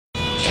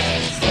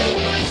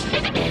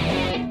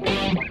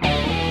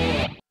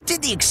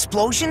the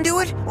explosion do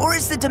it, or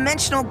is the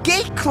dimensional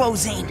gate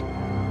closing?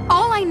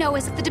 All I know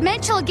is if the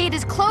dimensional gate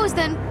is closed,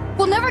 then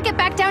we'll never get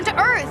back down to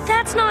Earth.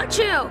 That's not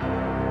true.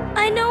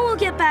 I know we'll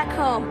get back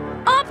home.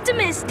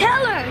 Optimus,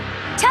 tell her!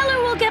 Tell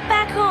her we'll get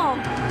back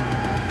home.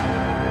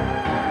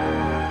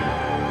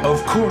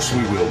 Of course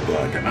we will,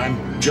 Bud.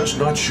 I'm just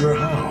not sure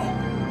how.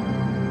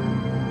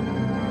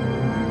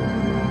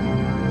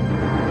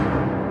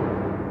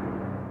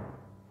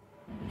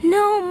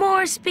 No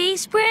more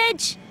space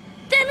bridge?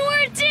 Then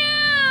we're doomed!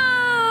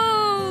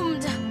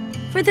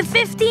 For the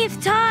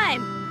 50th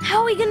time. How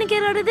are we gonna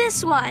get out of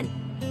this one?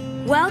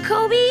 Well,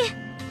 Kobe?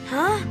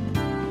 Huh?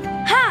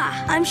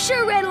 Ha! I'm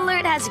sure Red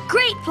Alert has a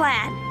great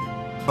plan.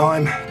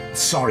 I'm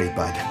sorry,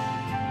 Bud.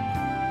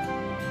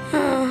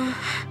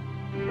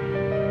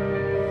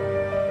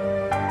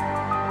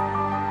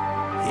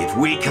 If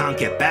we can't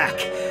get back,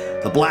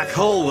 the black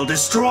hole will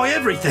destroy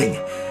everything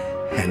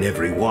and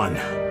everyone.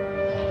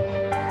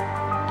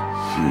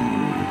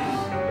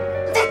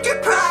 Victor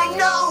Prime,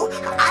 no!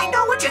 I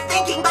know what you're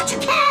thinking, but you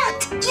can't!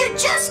 You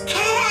just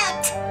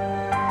can't!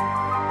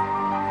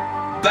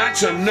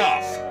 That's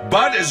enough.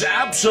 Bud is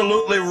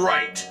absolutely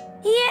right.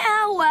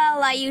 Yeah,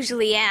 well, I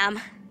usually am.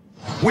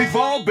 We've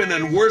all been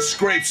in worse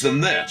scrapes than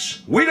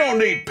this. We don't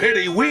need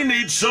pity, we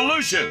need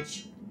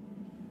solutions.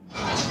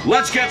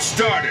 Let's get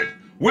started.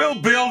 We'll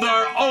build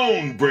our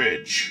own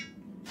bridge.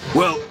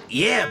 Well,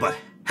 yeah, but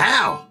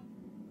how?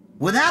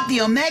 Without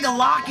the Omega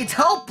Lock, it's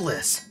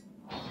hopeless.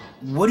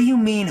 What do you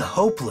mean,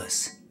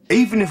 hopeless?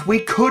 Even if we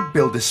could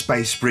build a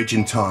space bridge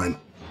in time,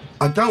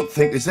 I don't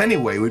think there's any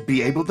way we'd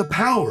be able to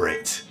power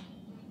it.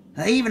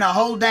 Even a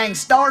whole dang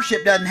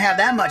starship doesn't have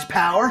that much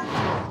power.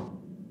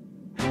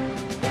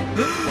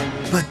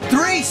 But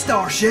 3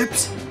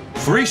 starships?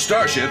 3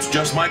 starships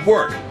just might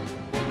work.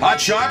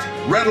 Hotshot,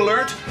 Red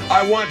Alert,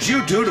 I want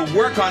you two to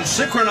work on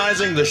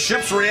synchronizing the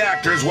ship's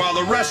reactors while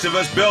the rest of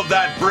us build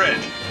that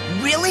bridge.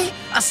 Really?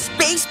 A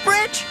space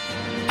bridge?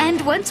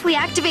 And once we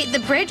activate the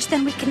bridge,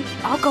 then we can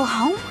all go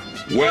home?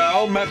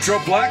 Well,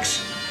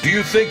 Metroplex, do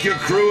you think your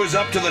crew is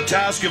up to the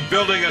task of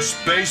building a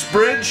space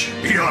bridge?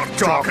 You're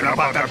talking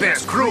about the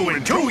best crew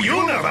in 2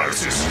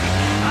 universes.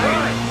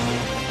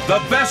 The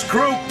best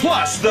crew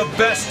plus the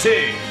best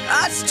team.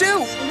 Us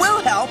too.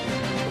 We'll help.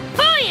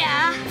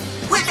 Booyah!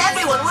 With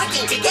everyone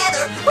working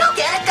together, we'll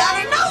get it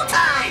done in no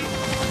time!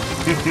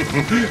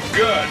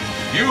 Good.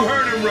 You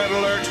heard him, Red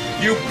Alert.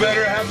 You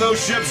better have those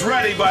ships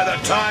ready by the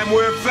time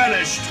we're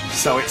finished.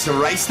 So it's a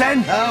race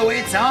then? Oh,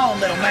 it's on,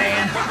 little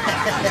man.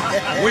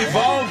 We've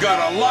all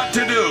got a lot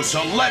to do,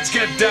 so let's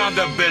get down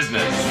to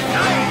business.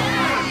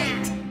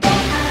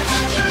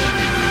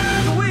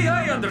 The way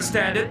I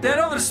understand it, that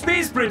other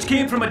space bridge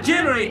came from a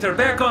generator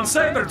back on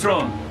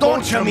Cybertron.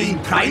 Don't you mean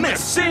Primus?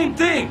 Same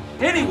thing.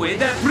 Anyway,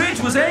 that bridge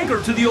was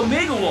anchored to the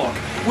Omega Lock,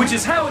 which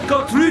is how it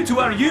got through to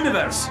our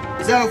universe.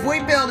 So if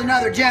we build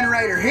another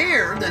generator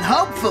here, then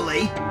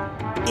hopefully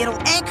it'll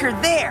anchor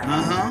there.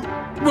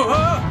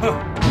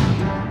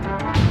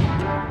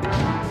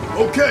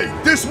 Okay,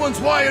 this one's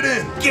wired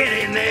in. Get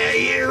in there,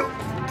 you!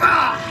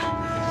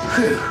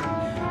 Whew.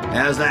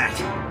 How's that?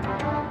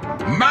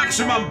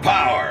 Maximum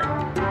power.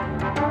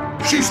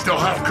 She's still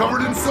half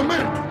covered in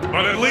cement.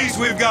 But at least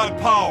we've got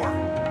power.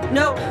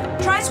 Nope.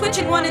 Try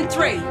switching 1 and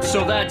 3.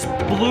 So that's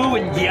blue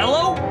and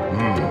yellow?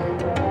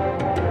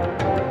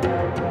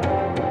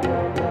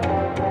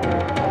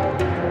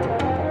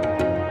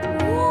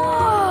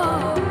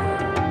 Whoa!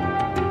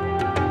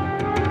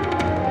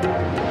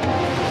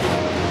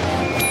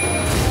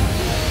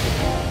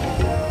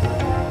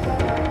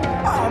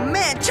 Oh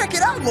man, check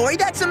it out, Lloyd.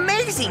 That's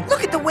amazing.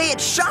 Look at the way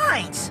it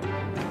shines.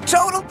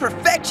 Total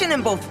perfection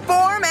in both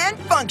form and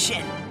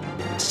function.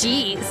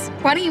 Jeez,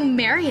 why don't you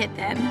marry it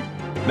then?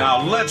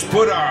 Now let's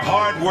put our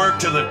hard work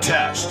to the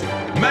test.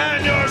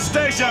 Man your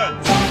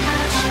stations!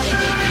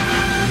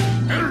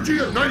 Energy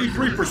at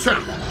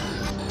 93%.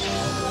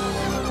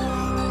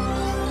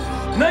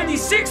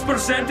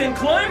 96% in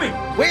climbing.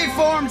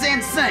 Waveforms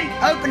in sync,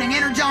 opening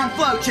energon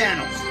flow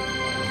channels.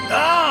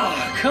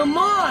 Ah, come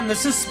on, the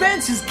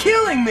suspense is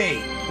killing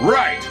me.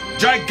 Right.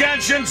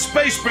 Gigantian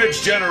space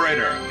bridge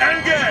generator.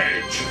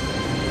 Engage!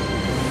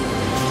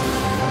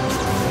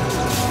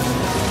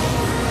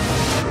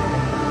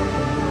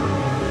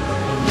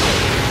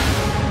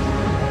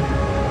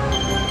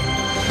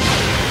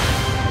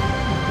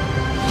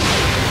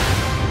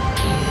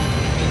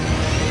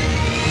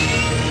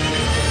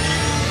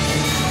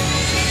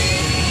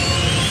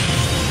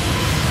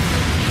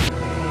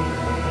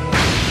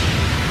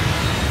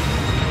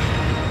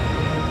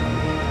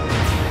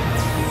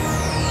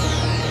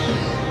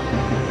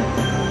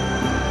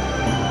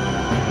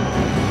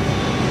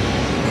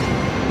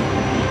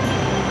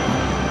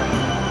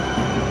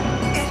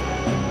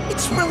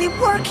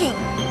 Working.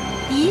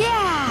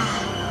 Yeah.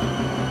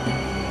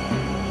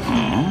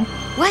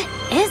 What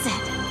is it?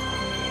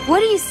 What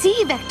do you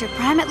see, Vector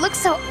Prime? It looks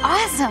so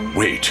awesome.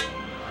 Wait.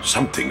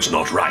 Something's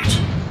not right.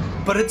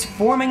 But it's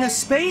forming a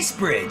space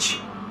bridge.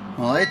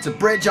 Well, it's a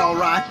bridge, all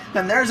right,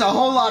 and there's a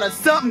whole lot of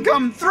something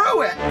coming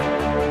through it.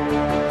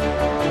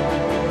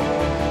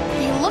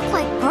 They look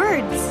like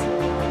birds.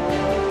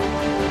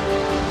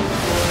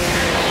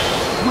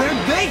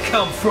 they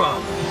come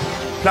from?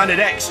 Planet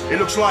X, it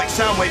looks like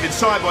Soundwave and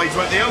Cyberwaves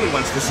weren't the only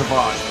ones to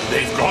survive.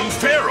 They've gone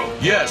feral.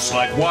 Yes,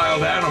 like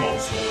wild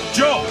animals.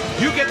 Joe,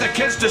 you get the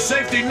kids to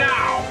safety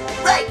now.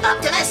 Right,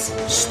 Optimus.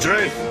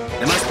 Straight.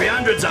 There must be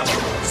hundreds of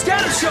them.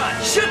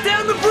 Scattershot, shut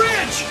down the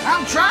bridge!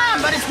 I'm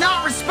trying, but it's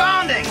not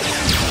responding.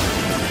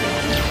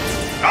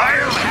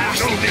 I'll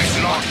handle this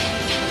lot.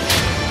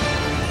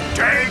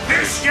 Take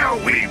this, you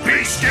wee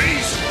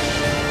beasties!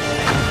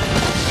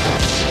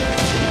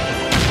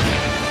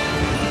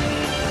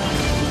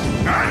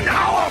 And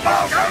how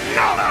about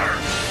another?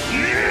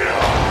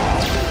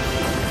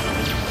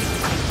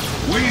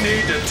 We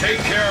need to take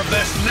care of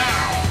this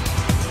now.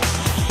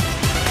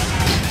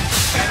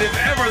 And if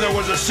ever there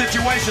was a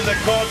situation that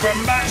called for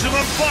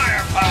maximum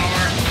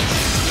firepower...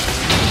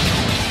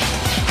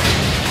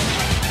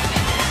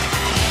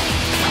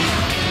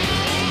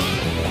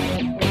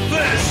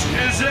 This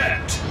is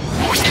it!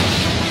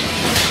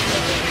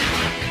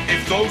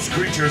 If those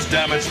creatures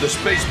damage the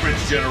space bridge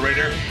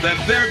generator, then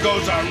there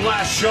goes our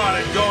last shot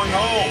at going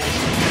home.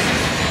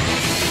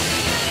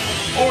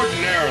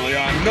 Ordinarily,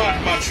 I'm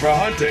not much for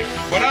hunting,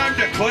 but I'm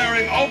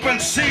declaring open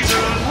season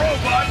on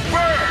robot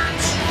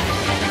birds!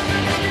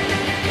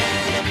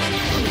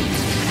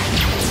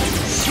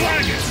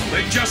 Slag it!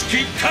 They just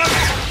keep coming!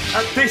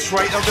 At this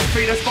rate, they'll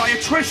defeat us by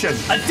attrition.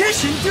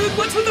 Addition? Dude,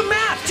 what's with the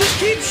math? Just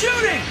keep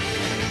shooting!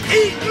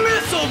 Eat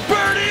missile,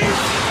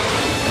 birdies!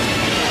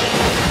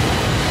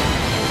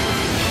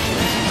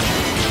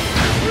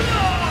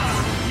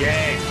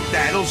 Yeah,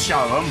 that'll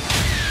show them.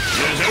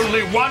 There's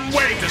only one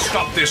way to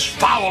stop this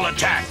foul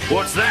attack.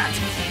 What's that?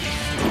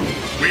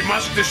 We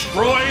must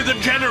destroy the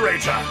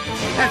generator.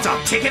 That's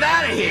our ticket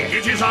out of here.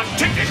 It is our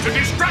ticket to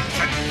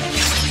destruction.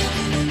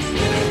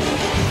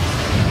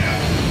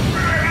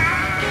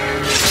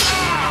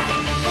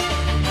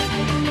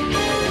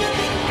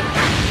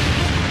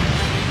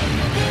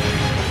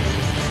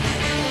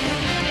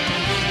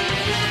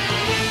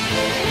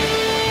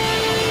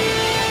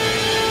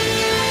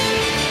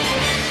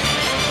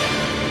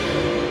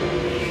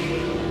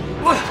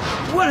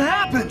 What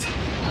happened?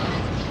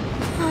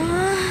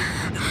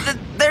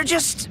 They're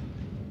just...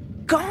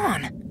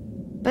 gone.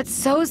 But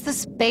so's the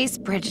space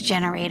bridge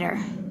generator.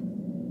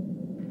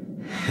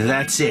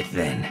 That's it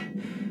then.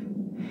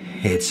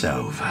 It's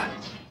over.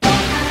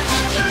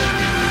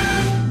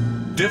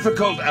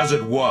 Difficult as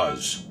it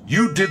was,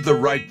 you did the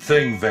right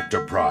thing,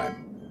 Vector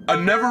Prime. A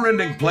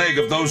never-ending plague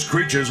of those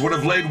creatures would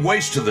have laid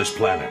waste to this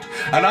planet,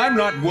 and I'm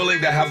not willing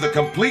to have the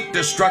complete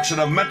destruction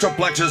of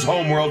Metroplex's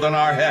homeworld on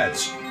our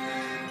heads.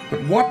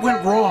 But what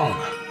went wrong?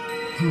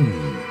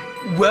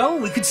 Well,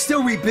 we could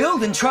still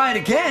rebuild and try it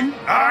again.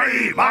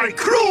 Aye, my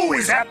crew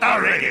is at the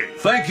ready.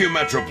 Thank you,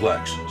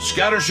 Metroplex.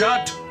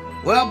 Scattershot?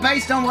 Well,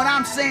 based on what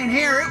I'm seeing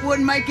here, it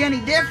wouldn't make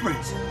any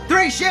difference.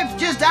 3 ships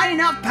just ain't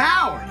enough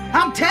power.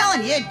 I'm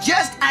telling you, it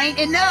just ain't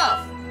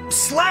enough.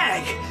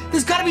 Slag!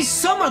 There's gotta be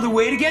some other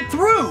way to get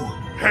through!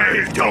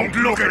 Hey, don't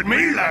look at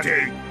me,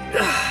 laddie.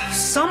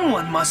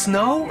 Someone must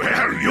know.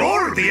 Well,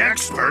 you're the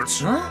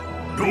experts. Huh?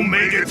 You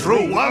made it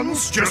through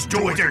once, just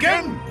do it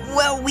again.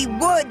 Well, we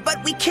would,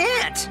 but we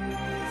can't.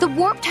 The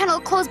warp tunnel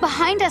closed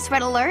behind us,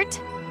 Red Alert.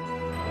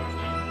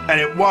 And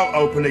it won't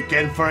open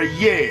again for a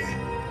year.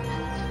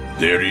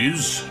 There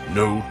is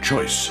no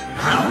choice.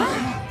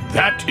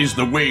 That is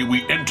the way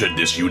we entered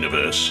this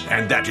universe,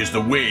 and that is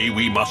the way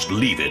we must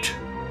leave it.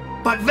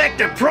 But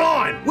Vector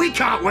Prime, we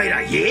can't wait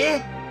a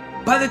year.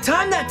 By the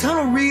time that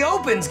tunnel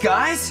reopens,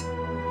 guys,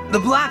 the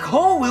black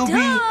hole will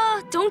be...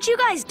 Don't you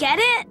guys get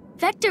it?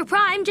 Vector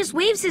Prime just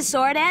waves his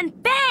sword and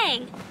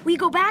bang! We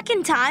go back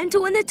in time to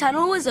when the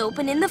tunnel was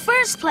open in the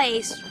first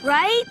place,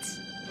 right?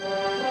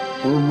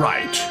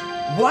 Right.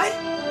 What?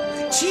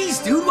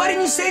 Jeez, dude, why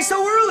didn't you say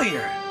so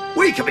earlier?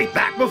 We could be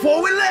back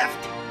before we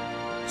left.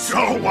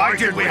 So why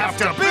did we have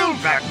to build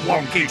that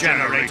wonky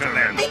generator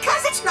then?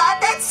 Because it's not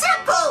that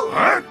simple.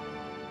 Huh?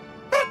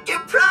 Vector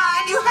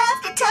Prime, you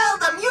have to tell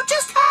them. You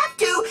just have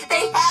to.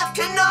 They have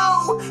to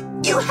know.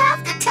 You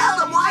have to tell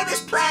them why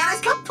this plan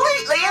is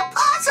completely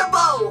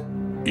impossible.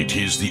 It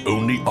is the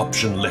only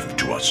option left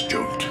to us,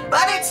 Jolt.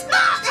 But it's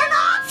not an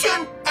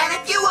option. And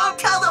if you won't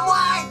tell them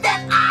why,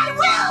 then I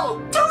will.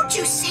 Don't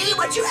you see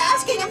what you're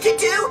asking him to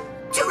do?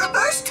 To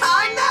reverse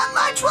time that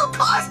much will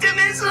cost him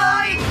his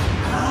life.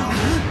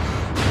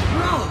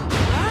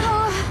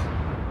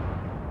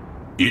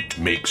 It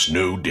makes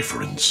no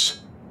difference.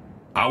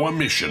 Our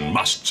mission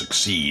must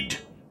succeed.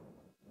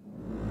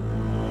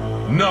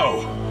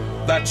 No,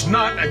 that's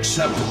not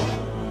acceptable.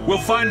 We'll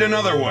find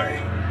another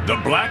way. The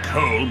black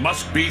hole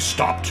must be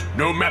stopped,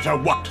 no matter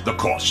what the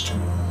cost.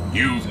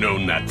 You've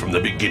known that from the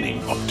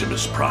beginning,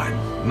 Optimus Prime.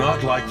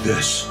 Not like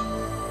this.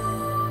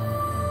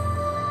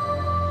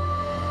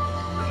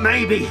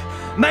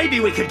 Maybe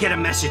we could get a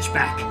message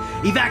back.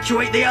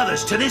 Evacuate the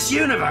others to this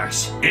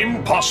universe.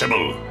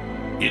 Impossible.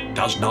 It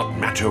does not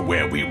matter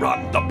where we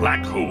run. The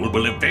black hole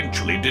will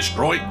eventually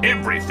destroy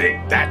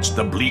everything. That's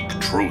the bleak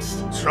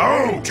truth.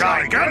 So,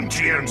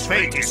 Gigantium's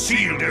fate is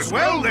sealed as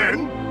well,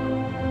 then?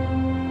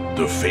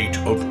 The fate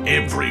of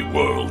every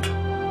world.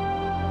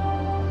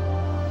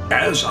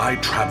 As I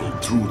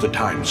traveled through the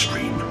time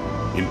stream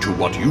into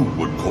what you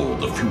would call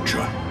the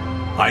future,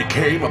 I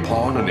came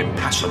upon an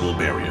impassable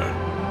barrier.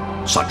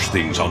 Such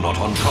things are not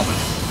uncommon.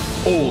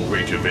 All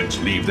great events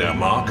leave their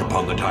mark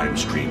upon the time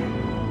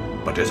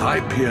stream. But as I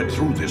peered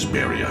through this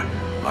barrier,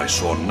 I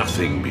saw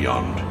nothing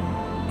beyond,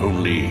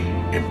 only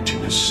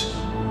emptiness.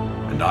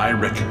 And I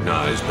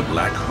recognized the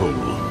black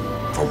hole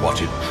for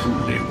what it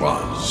truly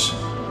was.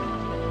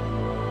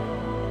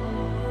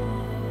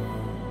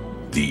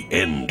 The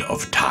end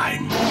of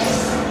time.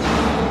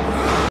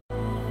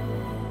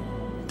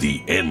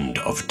 The end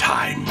of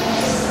time.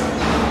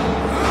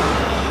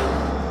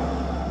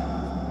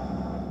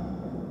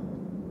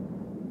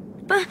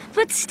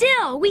 But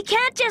still, we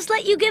can't just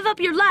let you give up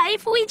your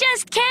life. We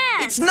just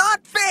can't. It's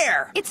not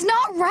fair. It's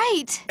not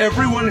right.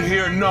 Everyone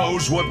here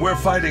knows what we're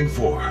fighting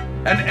for,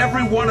 and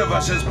every one of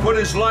us has put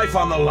his life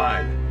on the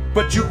line.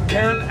 But you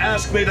can't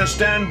ask me to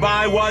stand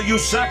by while you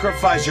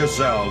sacrifice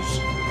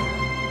yourselves.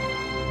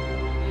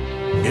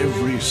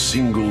 Every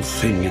single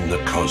thing in the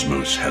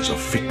cosmos has a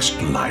fixed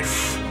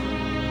life.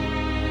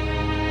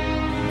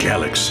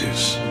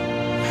 Galaxies,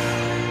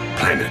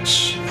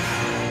 planets,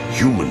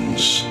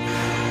 humans,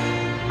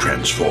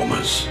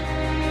 Transformers.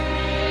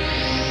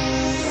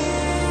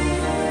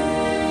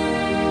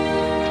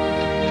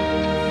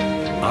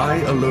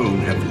 I alone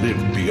have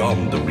lived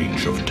beyond the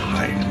reach of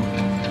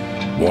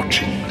time,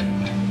 watching,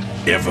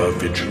 ever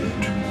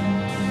vigilant,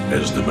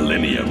 as the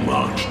millennia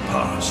marched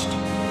past.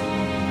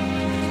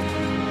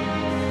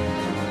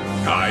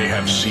 I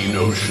have seen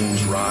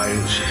oceans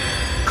rise,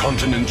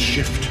 continents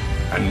shift,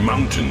 and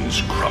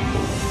mountains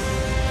crumble.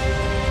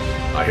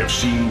 I have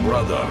seen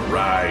brother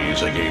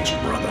rise against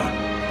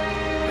brother,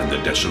 and the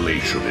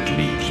desolation it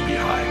leaves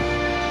behind.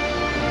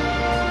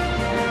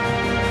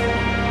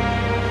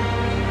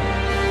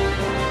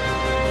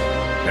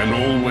 And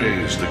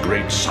always the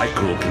great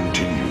cycle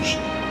continues,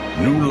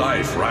 new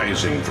life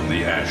rising from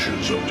the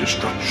ashes of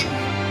destruction.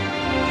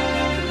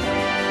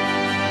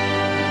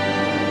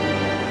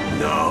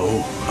 Now,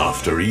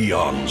 after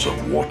eons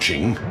of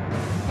watching,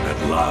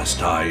 at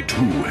last I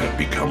too have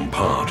become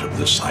part of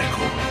the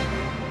cycle.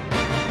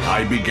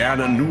 I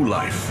began a new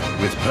life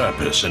with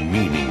purpose and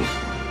meaning.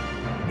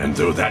 And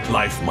though that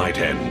life might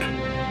end,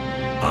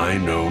 I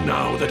know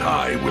now that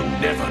I will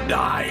never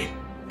die.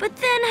 But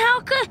then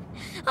how could...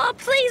 Oh,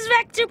 please,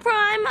 Vector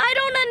Prime, I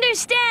don't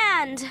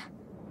understand.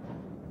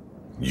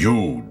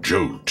 You,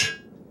 Jolt,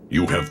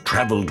 you have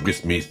traveled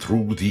with me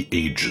through the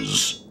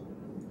ages.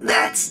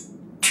 That's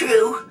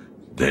true.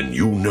 Then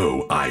you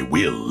know I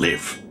will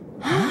live.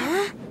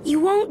 Huh? You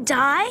won't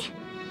die?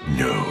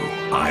 No,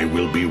 I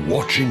will be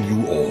watching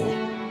you all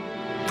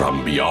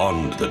from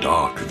beyond the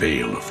dark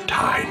veil of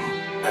time.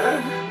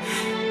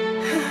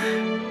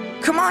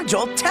 Come on,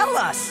 Jolt, tell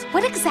us!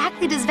 What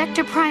exactly does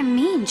Vector Prime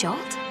mean,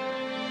 Jolt?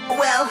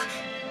 Well,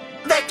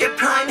 Vector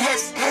Prime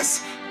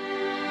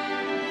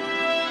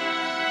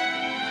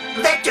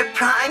Vector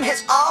Prime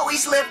has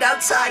always lived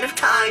outside of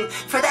time.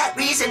 For that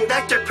reason,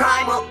 Vector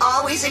Prime will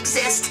always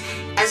exist,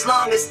 as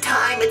long as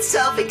time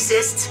itself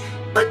exists.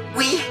 But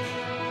we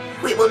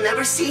will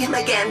never see him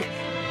again.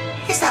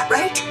 Is that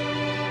right?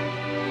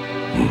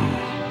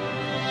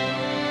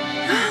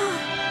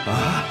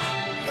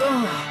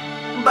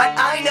 But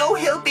I know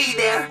he'll be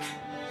there,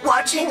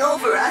 watching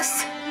over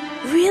us.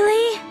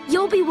 Really?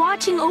 You'll be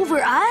watching over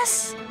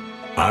us?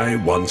 I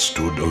once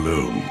stood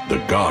alone, the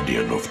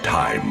guardian of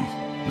time.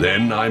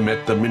 Then I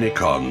met the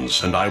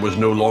Minicons, and I was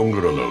no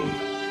longer alone.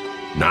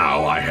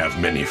 Now I have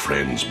many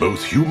friends,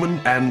 both human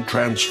and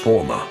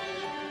Transformer.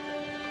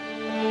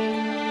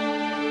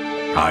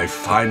 I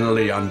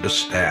finally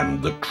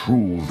understand the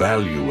true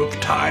value of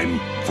time,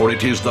 for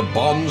it is the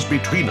bonds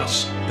between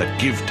us that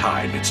give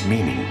time its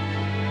meaning.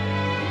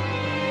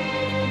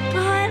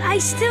 But I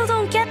still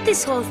don't get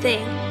this whole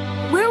thing.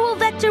 Where will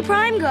Vector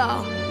Prime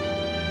go?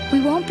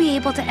 We won't be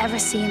able to ever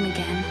see him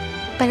again,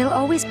 but he'll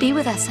always be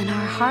with us in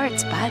our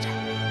hearts, Bud.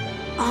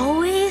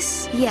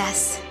 Always?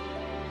 Yes.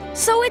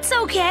 So it's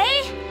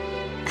okay?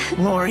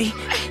 Lori,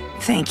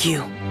 thank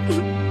you.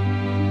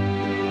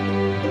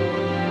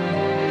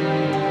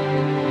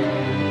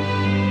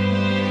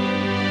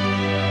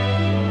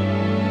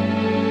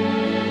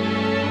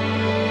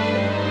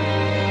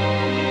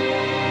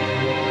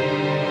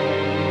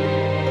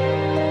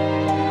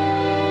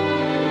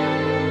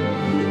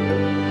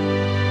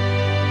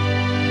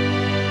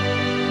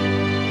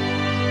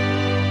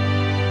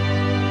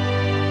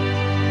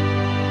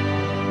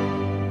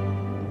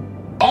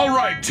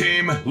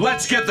 Team,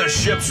 let's get the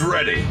ships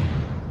ready.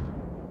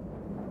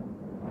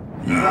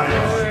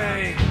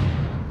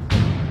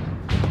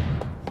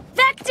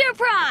 Vector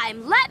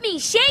Prime, let me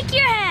shake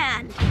your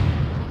hand.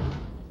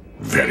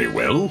 Very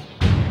well.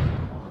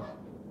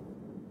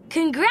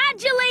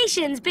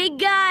 Congratulations, big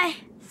guy.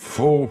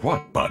 For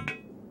what, Bud?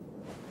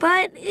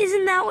 But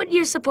isn't that what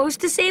you're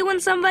supposed to say when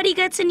somebody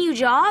gets a new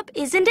job,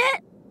 isn't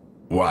it?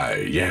 Why,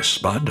 yes,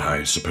 Bud,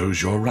 I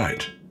suppose you're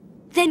right.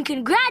 Then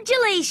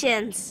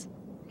congratulations.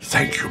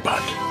 Thank you,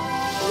 Bud.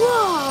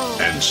 Whoa!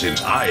 And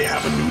since I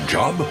have a new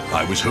job,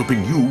 I was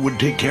hoping you would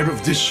take care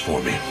of this for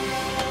me.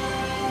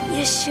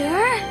 You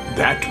sure?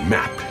 That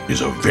map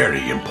is a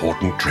very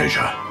important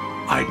treasure.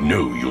 I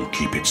know you'll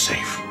keep it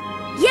safe.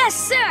 Yes,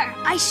 sir.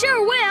 I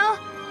sure will.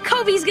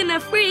 Kobe's gonna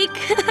freak.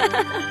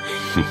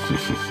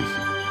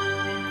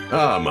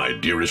 Ah, my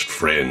dearest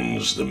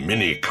friends, the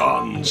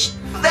Minicons.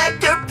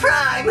 Vector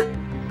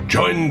Prime!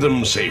 Join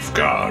them,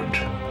 Safeguard,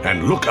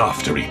 and look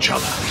after each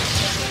other.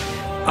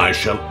 I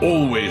shall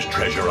always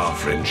treasure our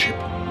friendship.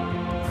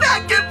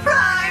 Vector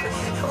Prime!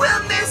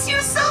 We'll miss you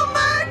so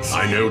much!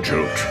 I know,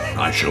 Jolt.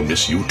 I shall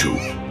miss you too.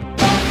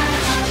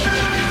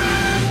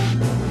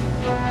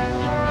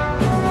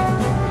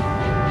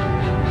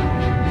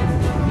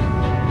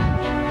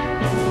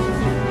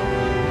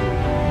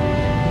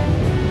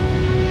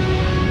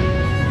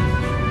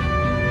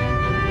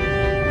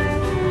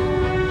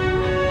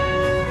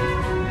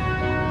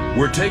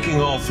 We're taking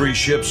all 3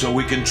 ships so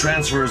we can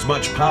transfer as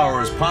much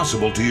power as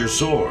possible to your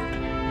sword.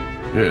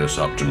 Yes,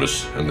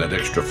 Optimus, and that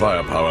extra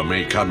firepower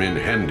may come in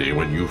handy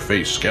when you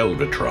face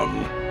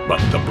Cybertron. But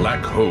the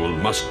black hole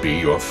must be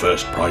your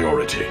first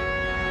priority.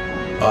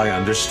 I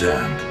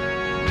understand.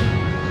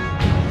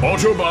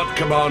 Autobot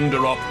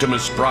Commander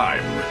Optimus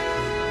Prime.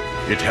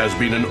 It has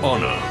been an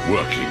honor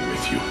working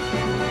with you.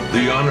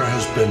 The honor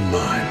has been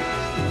mine.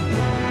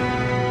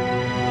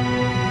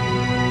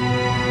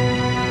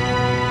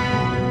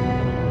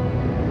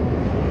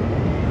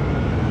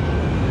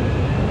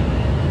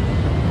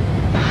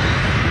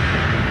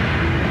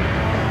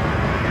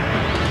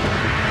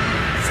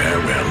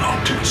 Farewell,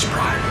 Optimus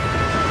Prime.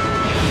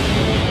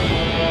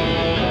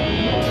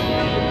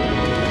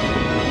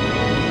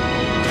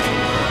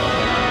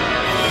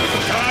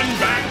 Turn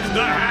back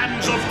the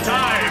hands of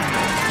time!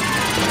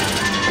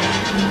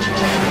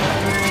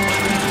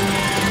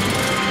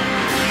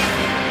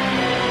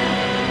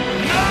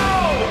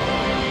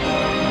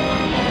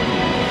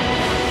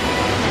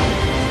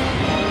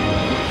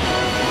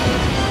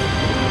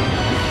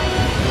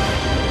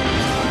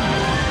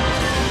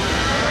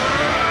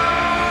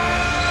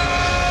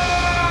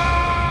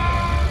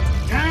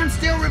 Time's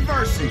still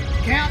reversing.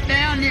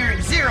 Countdown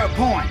nearing 0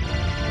 point.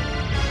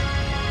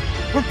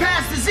 We're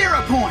past the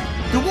 0 point.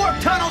 The warp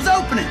tunnel's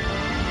opening.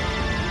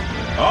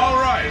 All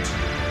right.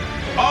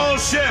 All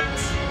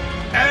ships,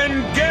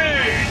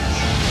 engage!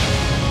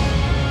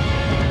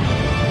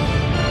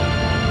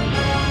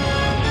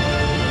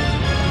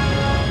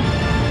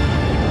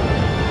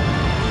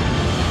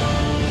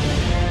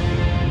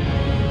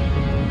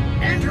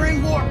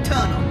 Entering warp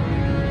tunnel.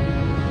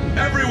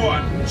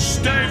 Everyone,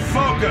 stay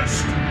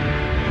focused!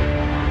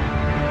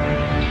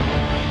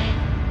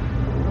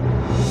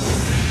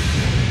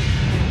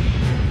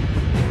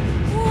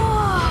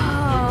 Whoa!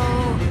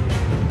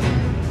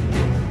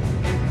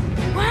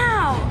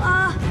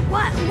 Wow,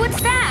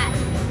 what's that?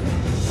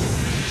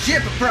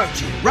 Ship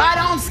approaching. Right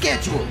on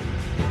schedule.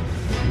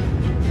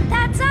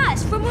 That's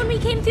us from when we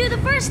came through the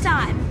first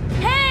time.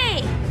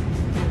 Hey!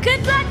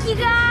 Good luck, you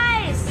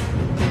guys!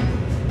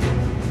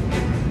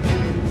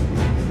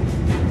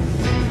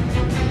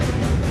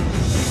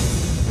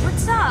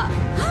 What's up?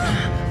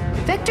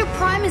 Vector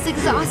Prime is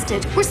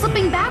exhausted. We're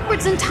slipping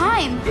backwards in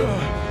time.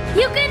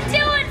 You can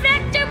do it,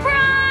 Vector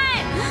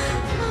Prime!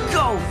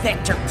 Go,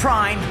 Vector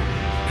Prime!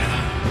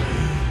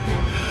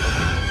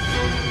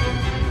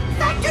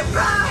 Vector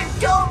Prime,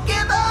 don't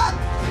give up!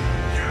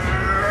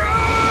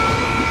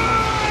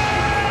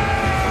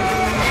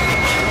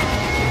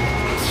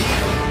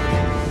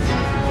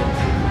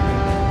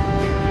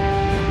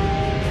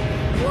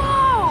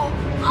 Whoa!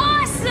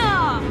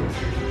 Awesome!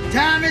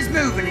 Time is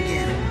moving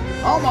again.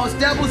 Almost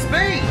double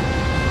speed.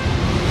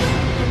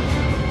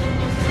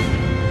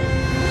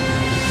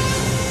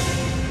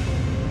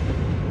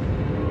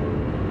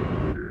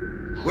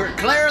 We're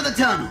clear of the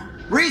tunnel.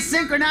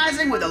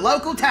 Resynchronizing with the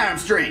local time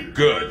stream.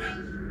 Good.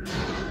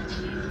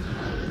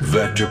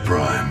 Vector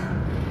Prime.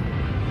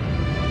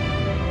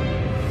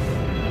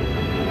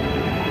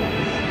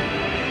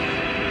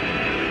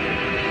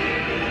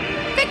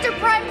 Victor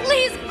Prime,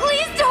 please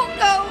don't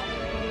go!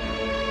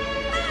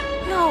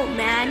 No,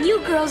 man, you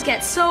girls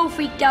get so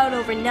freaked out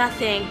over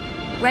nothing.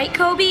 Right,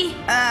 Kobe?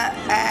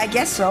 I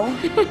guess so.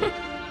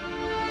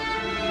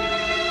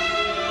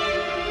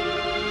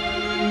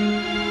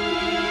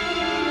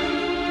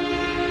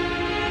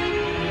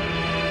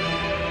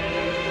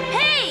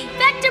 Hey,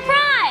 Vector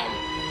Prime!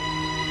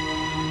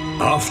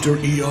 After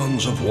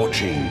eons of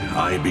watching,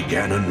 I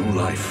began a new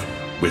life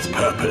with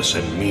purpose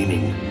and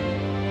meaning.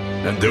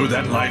 And though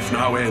that life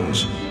now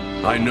ends,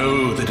 I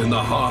know that in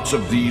the hearts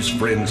of these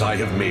friends I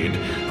have made,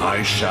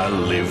 I shall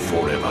live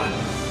forever.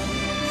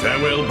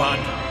 Farewell, Bud.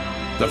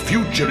 The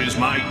future is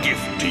my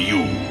gift to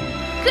you.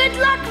 Good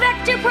luck,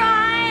 Vector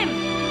Prime!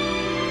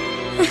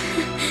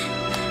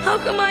 How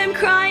come I'm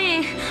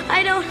crying?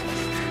 I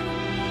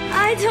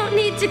don't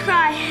need to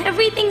cry.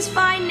 Everything's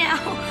fine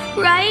now,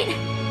 right?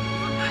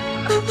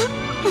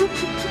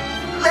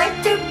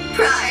 Vector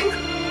Prime!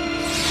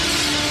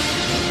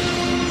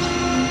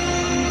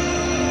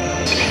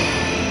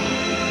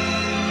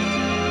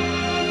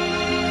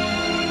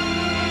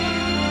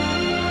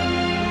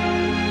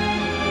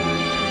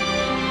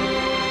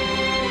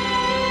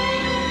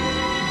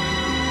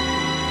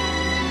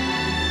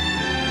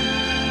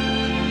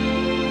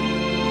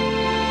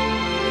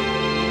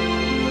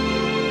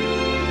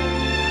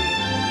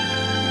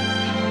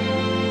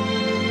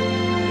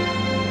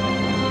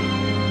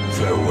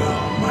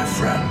 Farewell, my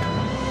friend.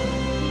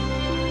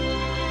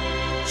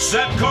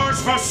 Set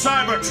course for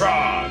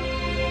Cybertron!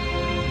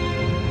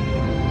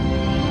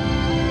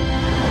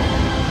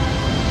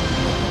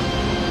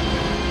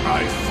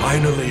 I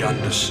finally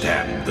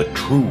understand the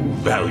true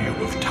value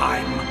of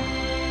time.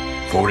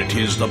 For it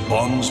is the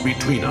bonds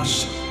between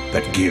us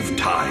that give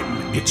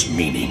time its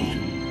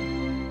meaning.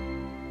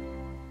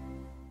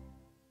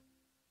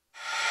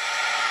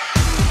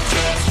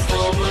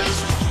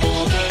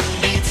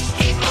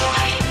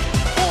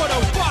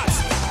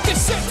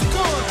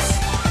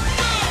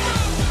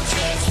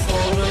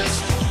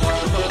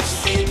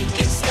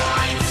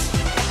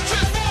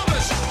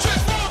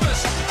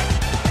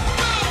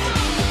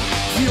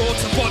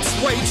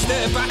 Wage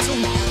their battle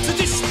to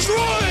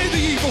destroy the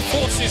evil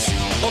forces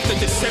of the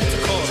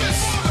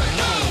Decepticons.